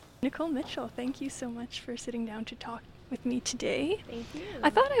Nicole Mitchell, thank you so much for sitting down to talk with me today. Thank you. I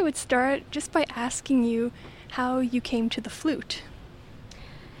thought I would start just by asking you how you came to the flute.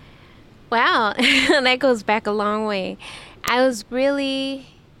 Wow, that goes back a long way. I was really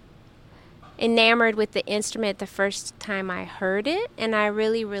enamored with the instrument the first time I heard it, and I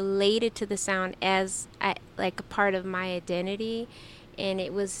really related to the sound as like a part of my identity, and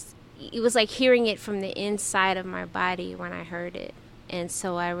it was like hearing it from the inside of my body when I heard it, and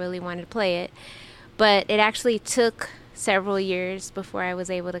so I really wanted to play it. But it actually took several years before I was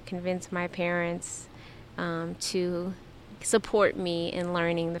able to convince my parents to support me in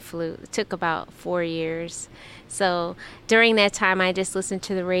learning the flute. It took about 4 years. So during that time, I just listened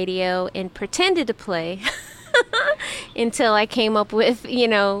to the radio and pretended to play until I came up with,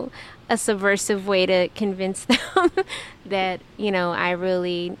 a subversive way to convince them that, I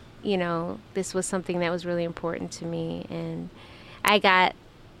really, this was something that was really important to me. And I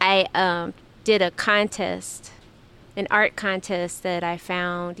did a contest, an art contest that I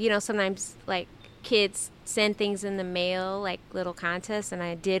found. Sometimes like kids send things in the mail, like little contests, and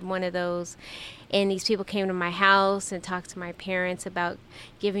I did one of those, and these people came to my house and talked to my parents about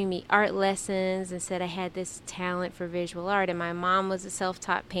giving me art lessons and said I had this talent for visual art. And my mom was a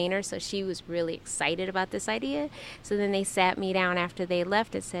self-taught painter, so she was really excited about this idea. So then they sat me down after they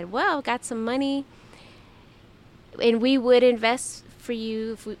left and said, well, got some money and we would invest for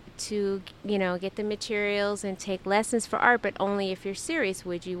you to get the materials and take lessons for art, but only if you're serious.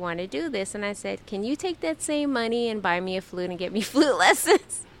 Would you want to do this? And I said, can you take that same money and buy me a flute and get me flute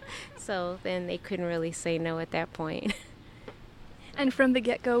lessons? So then they couldn't really say no at that point. And from the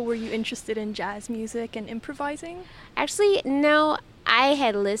get-go, were you interested in jazz music and improvising? Actually, no. I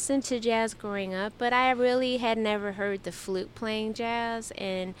had listened to jazz growing up, but I really had never heard the flute playing jazz,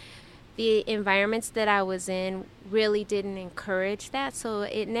 and the environments that I was in really didn't encourage that, so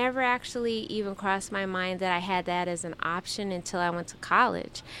it never actually even crossed my mind that I had that as an option until I went to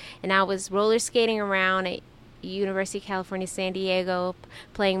college. And I was roller skating around at University of California, San Diego,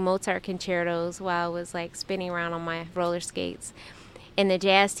 playing Mozart concertos while I was like spinning around on my roller skates. And the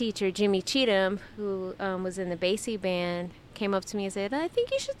jazz teacher, Jimmy Cheatham, who was in the Basie band, came up to me and said, I think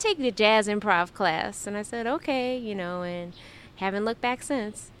you should take the jazz improv class. And I said, okay, and haven't looked back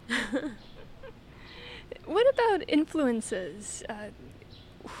since. What about influences?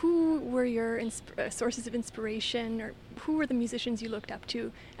 Who were your sources of inspiration, or who were the musicians you looked up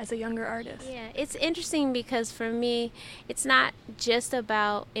to as a younger artist? Yeah, it's interesting because for me, it's not just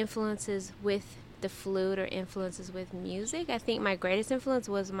about influences with the flute or influences with music. I think my greatest influence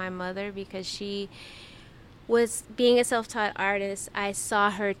was my mother, because she was, being a self-taught artist, I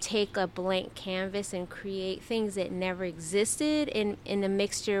saw her take a blank canvas and create things that never existed in the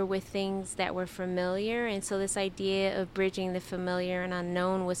mixture with things that were familiar. And so this idea of bridging the familiar and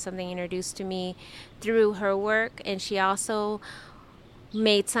unknown was something introduced to me through her work. And she also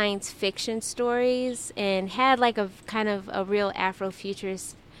made science fiction stories and had like a kind of a real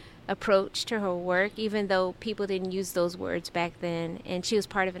Afrofuturist approach to her work, even though people didn't use those words back then. And she was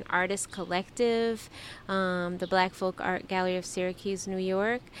part of an artist collective, the Black Folk Art Gallery of Syracuse, New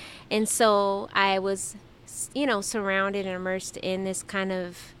York. And so I was, surrounded and immersed in this kind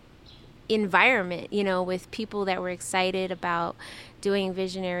of environment, with people that were excited about doing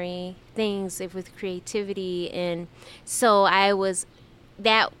visionary things with creativity. And so I was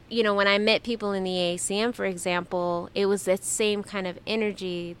that, when I met people in the AACM, for example, it was that same kind of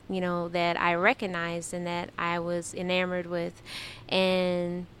energy, that I recognized and that I was enamored with.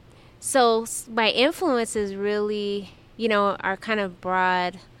 And so my influences really, are kind of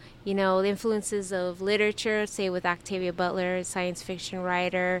broad, the influences of literature, say with Octavia Butler, science fiction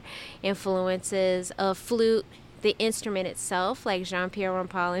writer, influences of flute, the instrument itself, like Jean-Pierre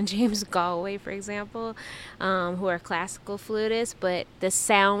Rampal and James Galway, for example, who are classical flutists, but the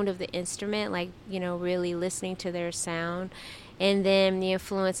sound of the instrument, like, really listening to their sound. And then the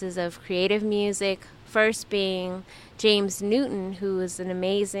influences of creative music, first being James Newton, who is an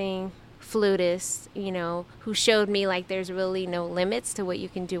amazing flutist, who showed me like there's really no limits to what you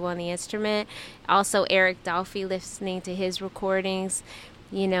can do on the instrument. Also Eric Dolphy, listening to his recordings,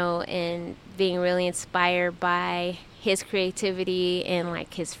 and being really inspired by his creativity and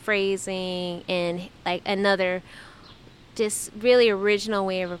like his phrasing and like another just really original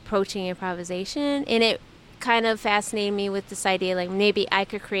way of approaching improvisation. And kind of fascinated me with this idea, like maybe I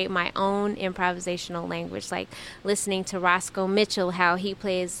could create my own improvisational language, like listening to Roscoe Mitchell, how he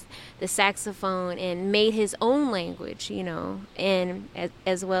plays the saxophone and made his own language, and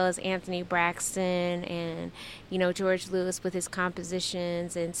as well as Anthony Braxton and, George Lewis with his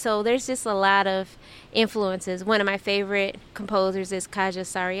compositions. And so there's just a lot of influences. One of my favorite composers is Kaja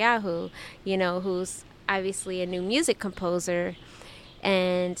Sariyahu, who's obviously a new music composer.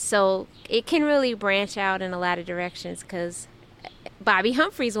 And so it can really branch out in a lot of directions, because Bobby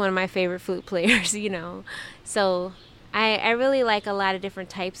Humphrey's one of my favorite flute players, So I really like a lot of different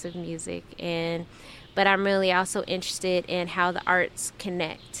types of music, but I'm really also interested in how the arts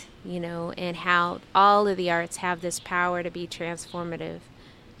connect, and how all of the arts have this power to be transformative.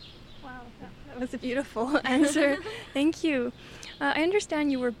 Wow, that was a beautiful answer. Thank you. I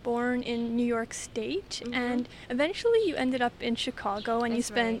understand you were born in New York State, and eventually you ended up in Chicago, and you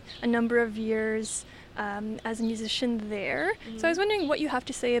spent a number of years as a musician there. So I was wondering what you have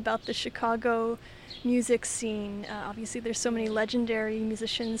to say about the Chicago music scene. Obviously, there's so many legendary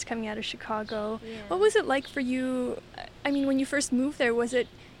musicians coming out of Chicago. Yeah. What was it like for you? I mean, when you first moved there, was it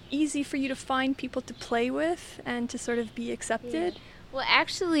easy for you to find people to play with and to sort of be accepted? Yeah. Well,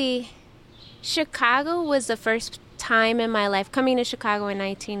 actually, Chicago was the first time in my life. Coming to Chicago in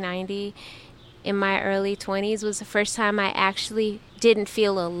 1990 in my early 20s was the first time I actually didn't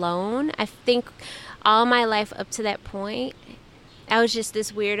feel alone. I think all my life up to that point, I was just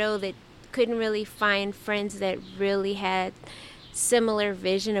this weirdo that couldn't really find friends that really had similar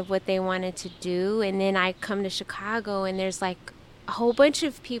vision of what they wanted to do. And then I come to Chicago, and there's like a whole bunch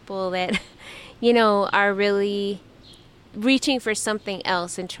of people that, are really reaching for something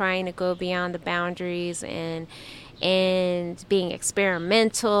else and trying to go beyond the boundaries and being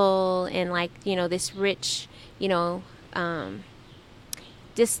experimental, and this rich,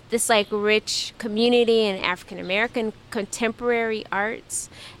 this like rich community in African American contemporary arts,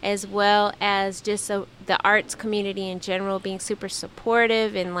 as well as just the arts community in general being super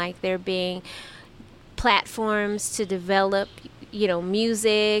supportive, and like there being platforms to develop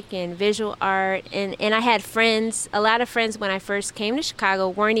music and visual art. And I had friends, a lot of friends when I first came to Chicago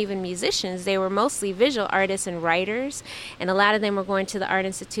weren't even musicians. They were mostly visual artists and writers, and a lot of them were going to the Art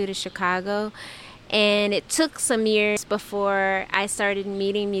Institute of Chicago. And it took some years before I started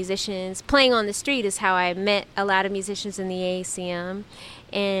meeting musicians. Playing on the street is how I met a lot of musicians in the AACM.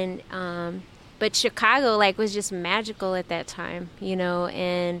 And but Chicago was just magical at that time,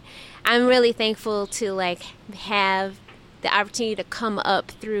 and I'm really thankful to have the opportunity to come up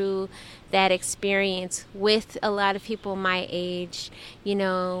through that experience with a lot of people my age,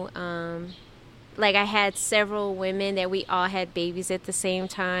 I had several women that we all had babies at the same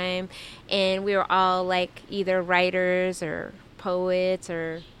time, and we were all either writers or poets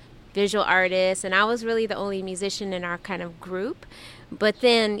or visual artists, and I was really the only musician in our kind of group. But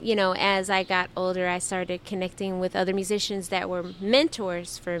then, as I got older, I started connecting with other musicians that were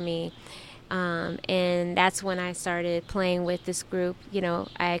mentors for me. And that's when I started playing with this group,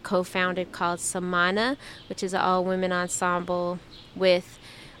 I co-founded called Samana, which is an all-women ensemble with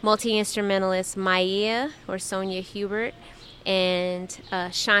multi-instrumentalist Maya or Sonia Hubert and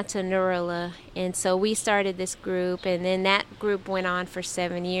Shanta Nurula. And so we started this group, and then that group went on for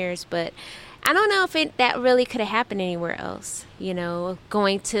 7 years. But I don't know if that really could have happened anywhere else,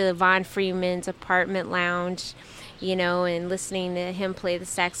 going to Von Freeman's apartment lounge, and listening to him play the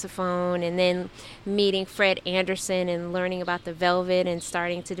saxophone, and then meeting Fred Anderson and learning about the Velvet and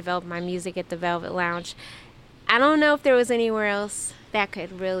starting to develop my music at the Velvet Lounge. I don't know if there was anywhere else that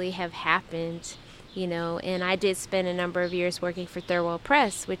could really have happened, and I did spend a number of years working for Thirlwell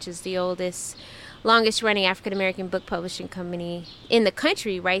Press, which is the longest running African American book publishing company in the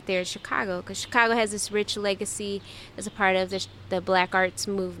country, right there in Chicago, because Chicago has this rich legacy as a part of the Black arts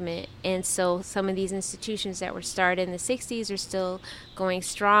movement. And so some of these institutions that were started in the 60s are still going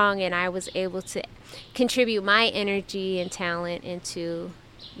strong, and I was able to contribute my energy and talent into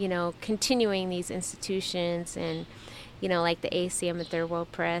continuing these institutions, and like the ACM and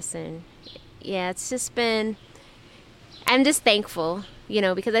Thirlwell Press. And yeah, it's just been, I'm just thankful,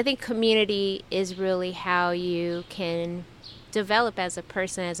 because I think community is really how you can develop as a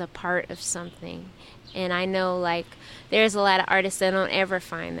person, as a part of something. And I know there's a lot of artists that don't ever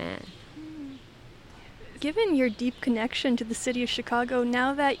find that. Given your deep connection to the city of Chicago,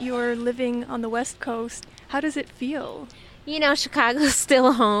 now that you're living on the West Coast, how does it feel? Chicago's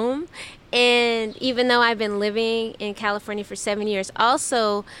still home. And even though I've been living in California for 7 years,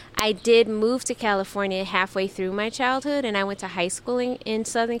 also I did move to California halfway through my childhood, and I went to high school in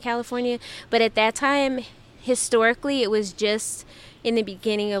Southern California. But at that time, historically, it was just in the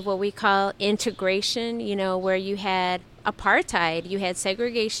beginning of what we call integration, where you had apartheid, you had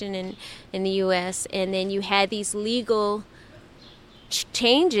segregation in the U.S., and then you had these legal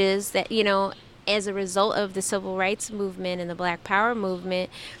changes that, as a result of the civil rights movement and the Black Power movement.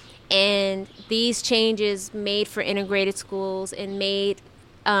 And these changes made for integrated schools and made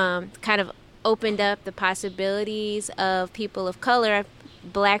kind of opened up the possibilities of people of color,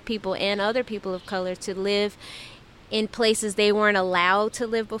 Black people and other people of color, to live in places they weren't allowed to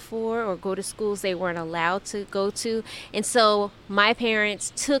live before, or go to schools they weren't allowed to go to. And so my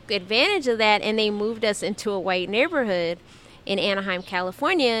parents took advantage of that, and they moved us into a white neighborhood in Anaheim,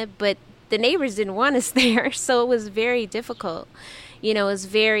 California, but the neighbors didn't want us there, so it was very difficult. It was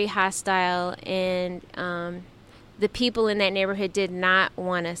very hostile, and the people in that neighborhood did not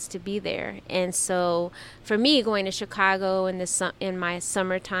want us to be there. And so for me, going to Chicago in my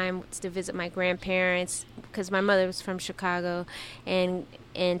summertime to visit my grandparents, because my mother was from Chicago, and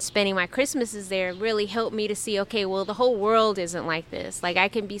spending my Christmases there really helped me to see, okay, well, the whole world isn't like this. Like, I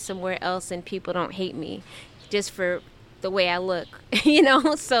can be somewhere else and people don't hate me just for the way I look,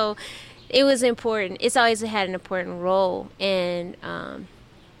 So it was important. It's always had an important role. And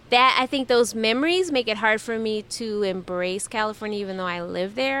that, I think those memories make it hard for me to embrace California, even though I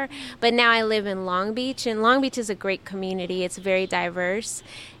live there. But now I live in Long Beach, and Long Beach is a great community. It's very diverse,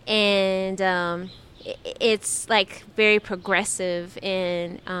 and it's like very progressive,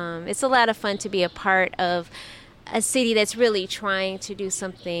 and it's a lot of fun to be a part of a city that's really trying to do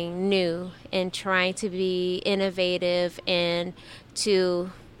something new and trying to be innovative and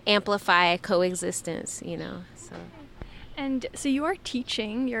to amplify coexistence, so. And so you are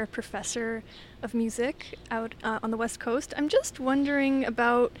teaching, you're a professor of music out on the West Coast. I'm just wondering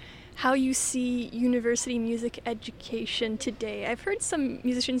about how you see university music education today. I've heard some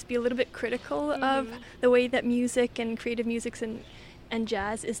musicians be a little bit critical of the way that music and creative music and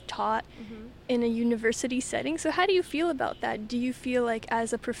jazz is taught in a university setting. So how do you feel about that? Do you feel like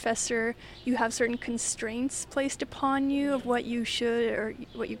as a professor you have certain constraints placed upon you of what you should or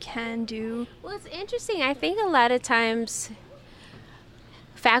what you can do? Well, it's interesting. I think a lot of times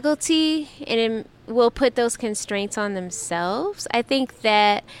faculty will put those constraints on themselves. I think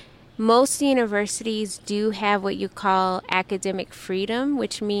that most universities do have what you call academic freedom,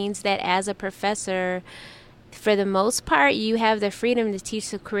 which means that as a professor, for the most part, you have the freedom to teach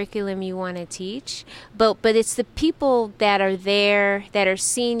the curriculum you want to teach, but it's the people that are there, that are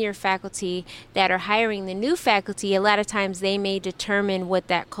senior faculty, that are hiring the new faculty. A lot of times they may determine what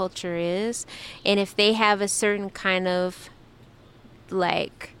that culture is, and if they have a certain kind of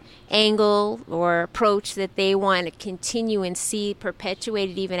like angle or approach that they want to continue and see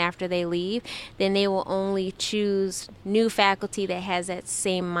perpetuated even after they leave, then they will only choose new faculty that has that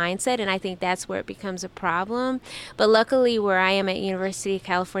same mindset, and I think that's where it becomes a problem. But luckily, where I am at University of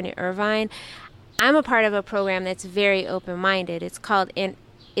California, Irvine, I'm a part of a program that's very open-minded. It's called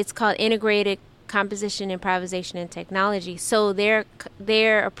Integrated Composition, Improvisation, and Technology. So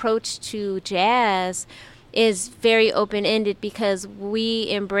their approach to jazz is very open-ended, because we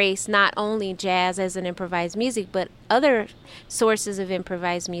embrace not only jazz as an improvised music, but other sources of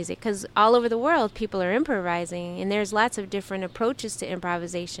improvised music, because all over the world people are improvising, and there's lots of different approaches to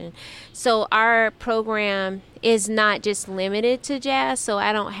improvisation. So our program is not just limited to jazz, so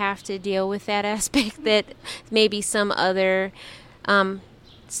I don't have to deal with that aspect that maybe some other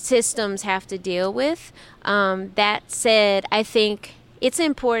systems have to deal with. That said, I think it's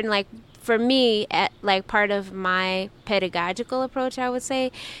important, like, for me, like part of my pedagogical approach, I would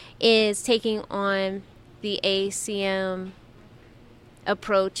say, is taking on the ACM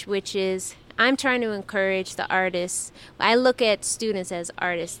approach, which is I'm trying to encourage the artists. I look at students as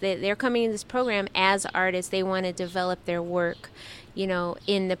artists. They're coming in this program as artists. They want to develop their work,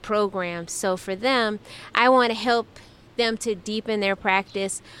 in the program. So for them, I want to help them to deepen their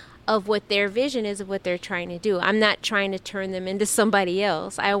practice of what their vision is of what they're trying to do. I'm not trying to turn them into somebody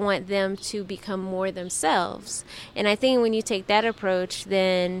else. I want them to become more themselves. And I think when you take that approach,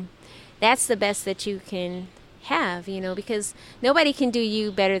 then that's the best that you can have, because nobody can do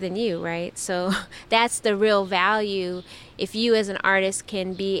you better than you, right? So that's the real value. If you as an artist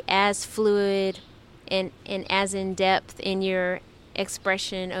can be as fluid and as in depth in your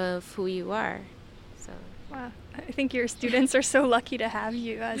expression of who you are. So wow. I think your students are so lucky to have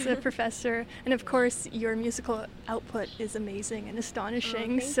you as a professor, and of course your musical output is amazing and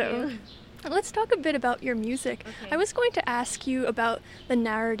astonishing. Thank you. Let's talk a bit about your music. Okay. I was going to ask you about the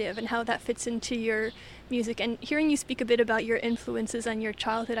narrative and how that fits into your music, and hearing you speak a bit about your influences on your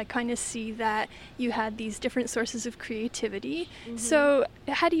childhood, I kind of see that you had these different sources of creativity. So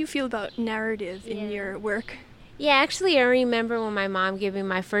how do you feel about narrative in your work? Yeah, actually, I remember when my mom gave me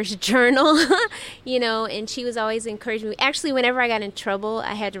my first journal, and she was always encouraging me. Actually, whenever I got in trouble,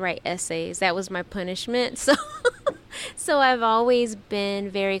 I had to write essays. That was my punishment. So I've always been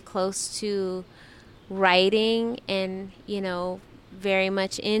very close to writing and, very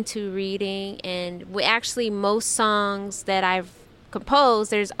much into reading. And actually, most songs that I've composed,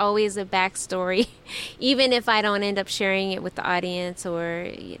 there's always a backstory, even if I don't end up sharing it with the audience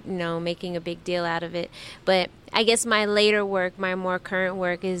or, making a big deal out of it. But I guess my later work, my more current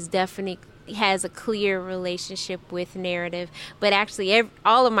work, is definitely has a clear relationship with narrative. But actually,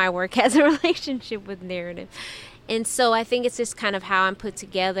 all of my work has a relationship with narrative. And so I think it's just kind of how I'm put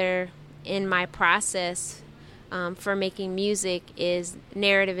together in my process for making music. Is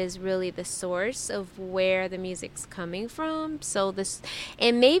narrative is really the source of where the music's coming from. So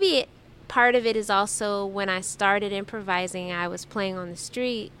and maybe part of it is also when I started improvising, I was playing on the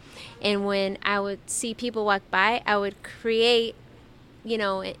street, and when I would see people walk by, I would create,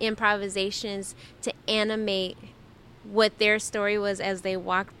 improvisations to animate what their story was as they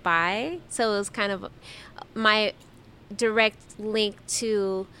walked by. So it was kind of my direct link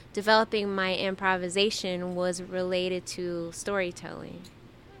to developing my improvisation was related to storytelling.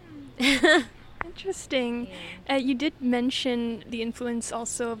 Interesting. You did mention the influence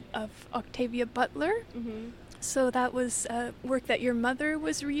also of Octavia Butler. Mm-hmm. So that was work that your mother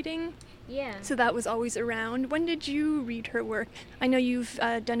was reading? Yeah. So that was always around. When did you read her work? I know you've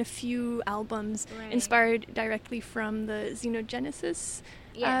done a few albums inspired directly from the Xenogenesis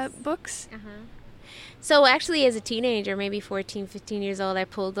books. Uh-huh. So actually, as a teenager, maybe 14, 15 years old, I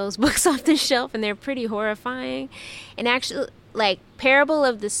pulled those books off the shelf, and they're pretty horrifying. And actually, like Parable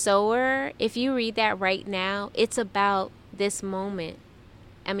of the Sower, if you read that right now, it's about this moment.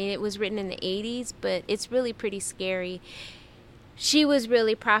 I mean, it was written in the 80s, but it's really pretty scary. She was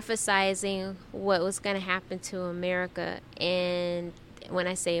really prophesizing what was going to happen to America. And when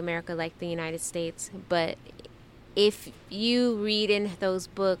I say America, like the United States, but if you read in those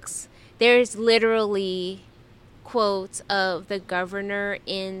books, there's literally quotes of the governor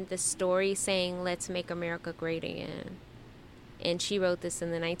in the story saying, "Let's make America great again." And she wrote this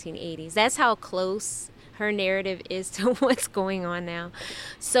in the 1980s. That's how close her narrative is to what's going on now.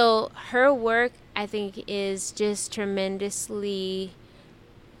 So her work, I think, is just tremendously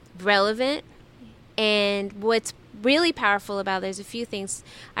relevant. And what's really powerful about there's a few things.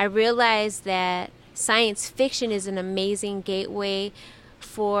 I realized that science fiction is an amazing gateway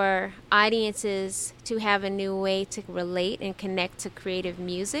for audiences to have a new way to relate and connect to creative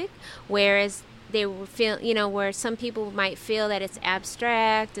music, whereas they will feel, where some people might feel that it's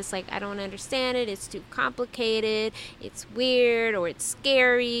abstract, it's like, I don't understand it, it's too complicated, it's weird, or it's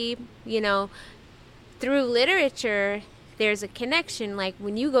scary, Through literature, there's a connection. Like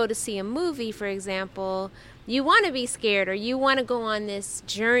when you go to see a movie, for example, you want to be scared, or you want to go on this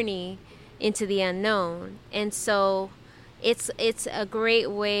journey into the unknown. And so it's a great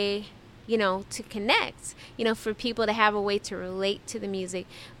way, to connect, for people to have a way to relate to the music.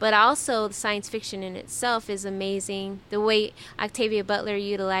 But also the science fiction in itself is amazing. The way Octavia Butler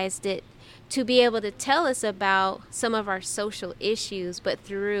utilized it to be able to tell us about some of our social issues, but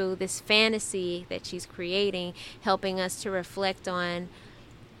through this fantasy that she's creating, helping us to reflect on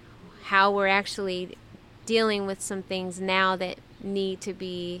how we're actually dealing with some things now that need to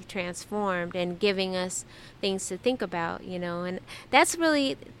be transformed, and giving us things to think about, and that's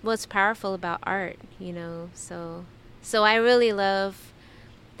really what's powerful about art, so I really love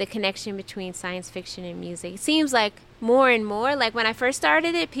the connection between science fiction and music. It seems like more and more, like when I first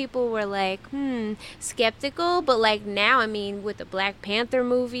started it, people were like skeptical, but like now, I mean, with the Black Panther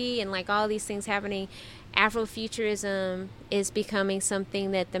movie and like all these things happening, Afrofuturism is becoming something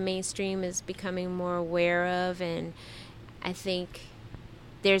that the mainstream is becoming more aware of. And I think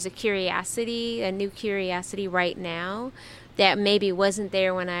there's a new curiosity right now that maybe wasn't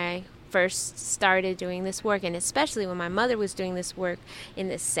there when I first started doing this work. And especially when my mother was doing this work in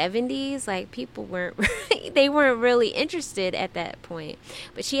the 70s, like people weren't really interested at that point.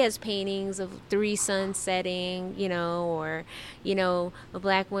 But she has paintings of 3 suns setting, or a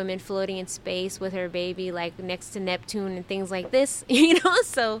black woman floating in space with her baby like next to Neptune and things like this,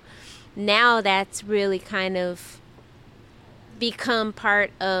 so now that's really kind of become part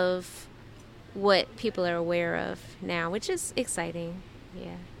of what people are aware of now, which is exciting.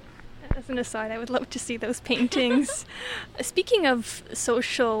 Yeah. As an aside, I would love to see those paintings. Speaking of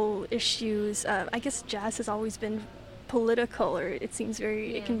social issues, I guess jazz has always been political, or it seems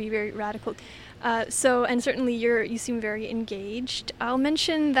it can be very radical. And certainly you seem very engaged. I'll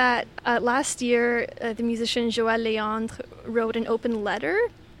mention that last year, the musician Joël Léandre wrote an open letter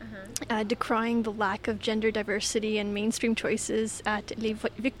decrying the lack of gender diversity and mainstream choices at Les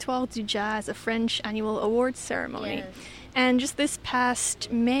Victoires du Jazz, a French annual awards ceremony. Yes. And just this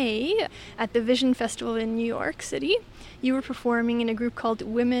past May, at the Vision Festival in New York City, you were performing in a group called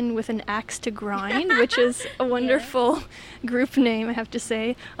Women with an Axe to Grind, which is a wonderful group name, I have to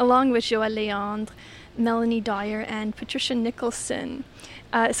say, along with Joël Léandre, Melanie Dyer, and Patricia Nicholson.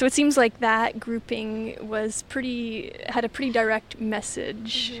 So it seems like that grouping had a pretty direct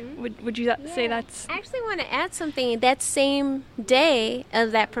message. Mm-hmm. Would you say that's... I actually want to add something. That same day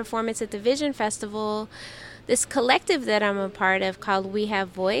of that performance at the Vision Festival, this collective that I'm a part of called We Have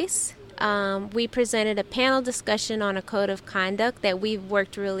Voice, we presented a panel discussion on a code of conduct that we've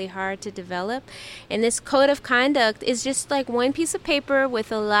worked really hard to develop. And this code of conduct is just like one piece of paper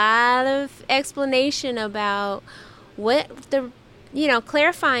with a lot of explanation about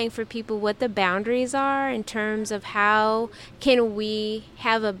clarifying for people what the boundaries are in terms of how can we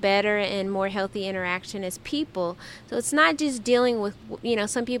have a better and more healthy interaction as people. So it's not just dealing with,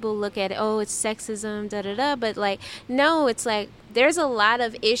 some people look at it, it's sexism, but no, it's like there's a lot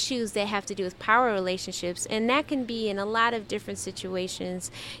of issues that have to do with power relationships, and that can be in a lot of different situations.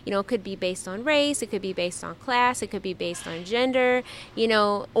 It could be based on race, it could be based on class, it could be based on gender,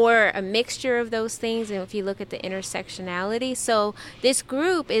 or a mixture of those things. And if you look at the intersectionality, so this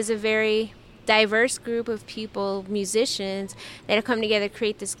group is a very diverse group of people, musicians, that have come together to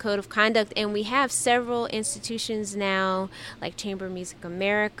create this code of conduct. And we have several institutions now, like Chamber Music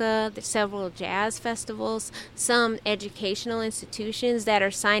America, several jazz festivals, some educational institutions that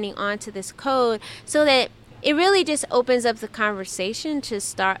are signing on to this code, so that it really just opens up the conversation to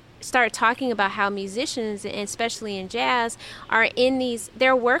start talking about how musicians, and especially in jazz, are in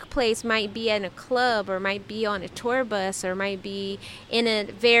their workplace might be in a club, or might be on a tour bus, or might be in a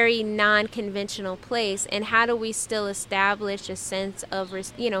very non-conventional place. And how do we still establish a sense of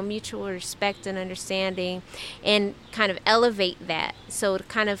mutual respect and understanding, and kind of elevate that, so to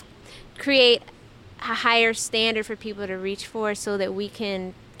kind of create a higher standard for people to reach for, so that we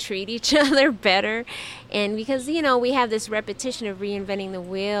can treat each other better. And because we have this repetition of reinventing the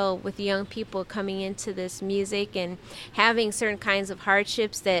wheel with young people coming into this music and having certain kinds of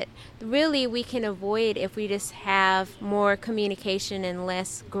hardships that really we can avoid if we just have more communication and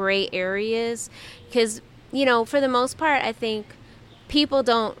less gray areas. Because for the most part, I think people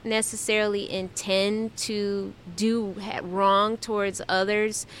don't necessarily intend to do wrong towards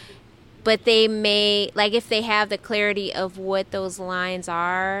others, but they may, if they have the clarity of what those lines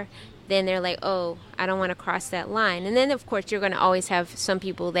are, then they're like, I don't want to cross that line. And then, of course, you're going to always have some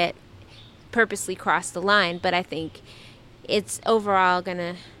people that purposely cross the line. But I think it's overall going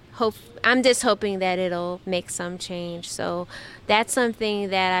to I'm just hoping that it'll make some change. So that's something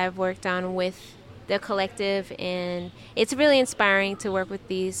that I've worked on with the collective. And it's really inspiring to work with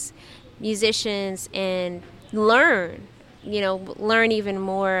these musicians and learn even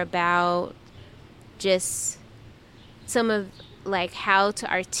more about just some of how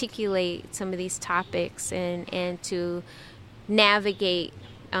to articulate some of these topics and to navigate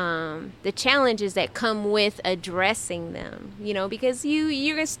the challenges that come with addressing them, because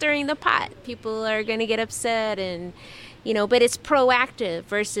you're stirring the pot. People are going to get upset, and but it's proactive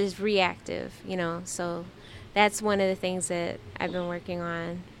versus reactive, so that's one of the things that I've been working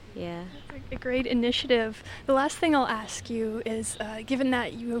on. Yeah. A great initiative. The last thing I'll ask you is, given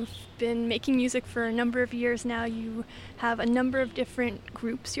that you've been making music for a number of years now, you have a number of different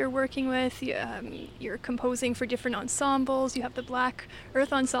groups you're working with, you're composing for different ensembles. You have the Black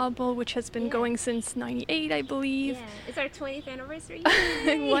Earth Ensemble, which has been going since '98, I believe. Yeah, it's our 20th anniversary.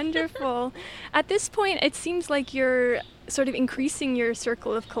 Wonderful. At this point, it seems like you're sort of increasing your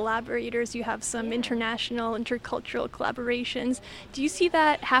circle of collaborators. You have some international, intercultural collaborations. Do you see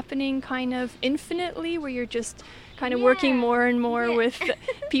that happening kind of infinitely, where you're just kind of working more and more with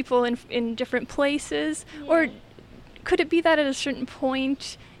people in different places? Or could it be that at a certain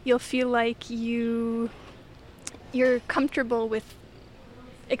point you'll feel like you're comfortable with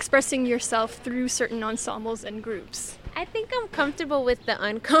expressing yourself through certain ensembles and groups? I think I'm comfortable with the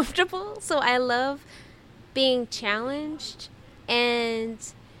uncomfortable, so I love being challenged, and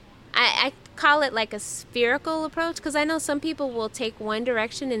I call it like a spherical approach, because I know some people will take one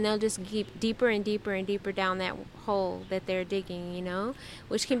direction and they'll just keep deeper and deeper and deeper down that hole that they're digging,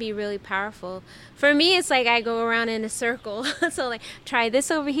 which can be really powerful. For me, it's like I go around in a circle. So try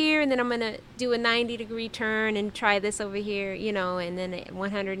this over here, and then I'm going to do a 90-degree turn and try this over here, and then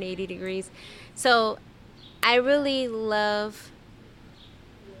 180 degrees. So I really love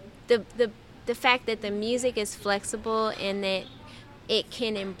the fact that the music is flexible and that it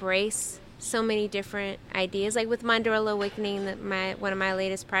can embrace so many different ideas. Like with Montreal Awakening, one of my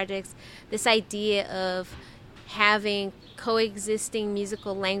latest projects, this idea of having coexisting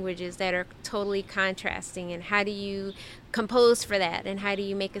musical languages that are totally contrasting, and how do you compose for that, and how do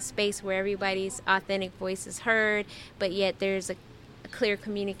you make a space where everybody's authentic voice is heard, but yet there's a clear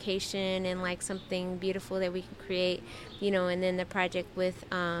communication and like something beautiful that we can create, and then the project with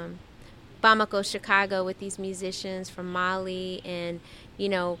Bamako, Chicago, with these musicians from Mali, and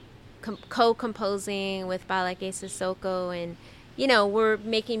co-composing with Balake Sissoko, and we're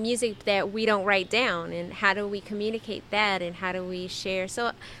making music that we don't write down, and how do we communicate that, and how do we share?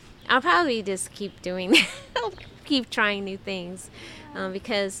 So I'll probably just keep doing that. I'll keep trying new things,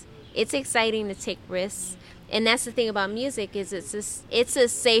 because it's exciting to take risks. And that's the thing about music, is it's a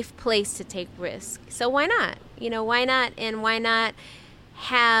safe place to take risks. So why not? Why not? And why not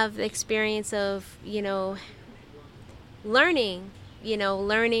have the experience of, learning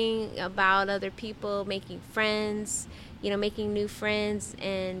about other people, making friends, making new friends,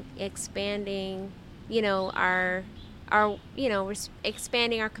 and expanding,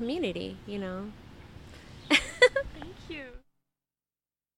 expanding our community,